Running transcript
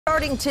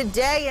Starting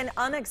today, an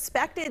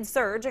unexpected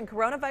surge in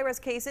coronavirus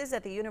cases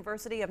at the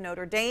University of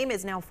Notre Dame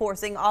is now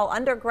forcing all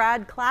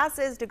undergrad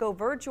classes to go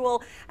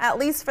virtual, at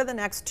least for the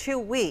next 2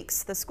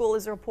 weeks. The school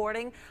is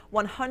reporting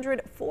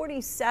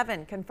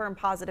 147 confirmed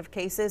positive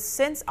cases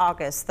since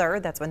August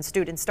 3rd. That's when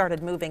students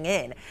started moving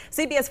in.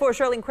 CBS 4's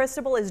Charlene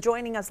Cristobal is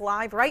joining us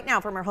live right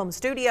now from her home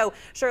studio.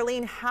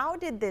 Charlene, how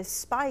did this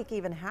spike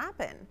even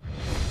happen?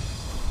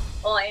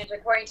 Well, and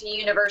according to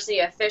university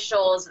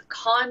officials,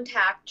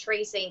 contact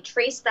tracing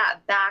traced that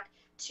back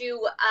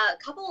to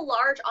a couple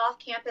large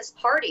off-campus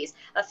parties.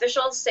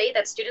 Officials say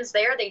that students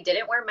there, they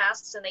didn't wear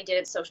masks and they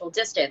didn't social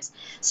distance.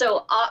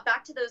 So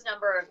back to those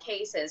number of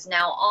cases.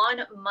 Now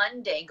on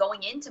Monday,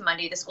 going into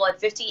Monday, the school had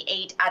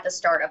 58 at the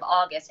start of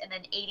August, and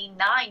then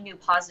 89 new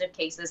positive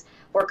cases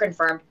were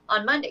confirmed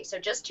on Monday. So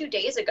just 2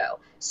 days ago.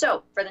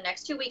 So for the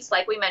next 2 weeks,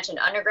 like we mentioned,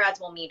 undergrads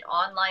will meet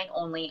online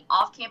only.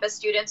 Off-campus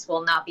students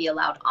will not be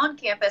allowed on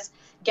campus.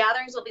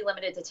 Gatherings will be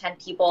limited to 10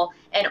 people,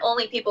 and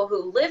only people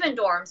who live in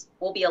dorms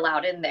will be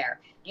allowed in there.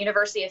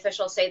 University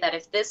officials say that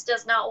if this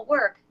does not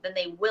work, then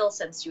they will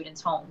send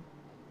students home.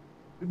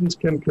 Students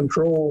can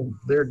control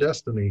their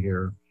destiny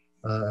here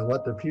and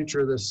what the future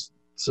of this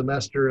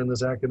semester and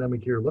this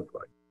academic year look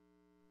like.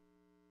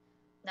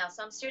 Now,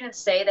 some students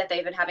say that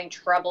they've been having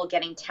trouble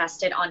getting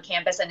tested on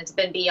campus, and it's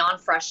been beyond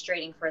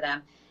frustrating for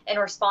them. In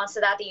response to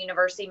that, the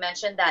university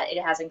mentioned that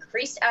it has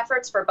increased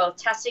efforts for both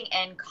testing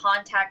and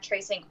contact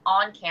tracing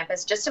on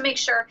campus just to make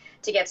sure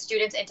to get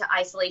students into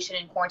isolation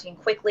and quarantine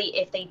quickly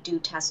if they do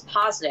test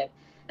positive.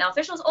 Now,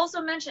 officials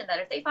also mentioned that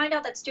if they find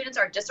out that students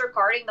are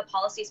disregarding the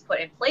policies put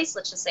in place,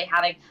 let's just say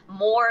having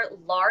more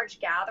large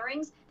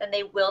gatherings, then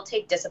they will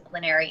take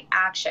disciplinary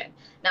action.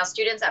 Now,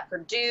 students at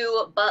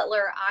Purdue,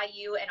 Butler,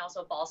 IU, and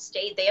also Ball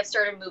State, they have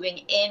started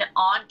moving in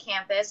on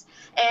campus.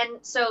 And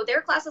so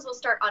their classes will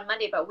start on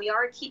Monday, but we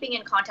are keeping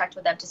in contact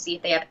with them to see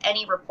if they have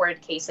any reported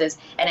cases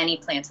and any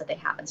plans that they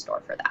have in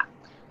store for that.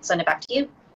 Send it back to you.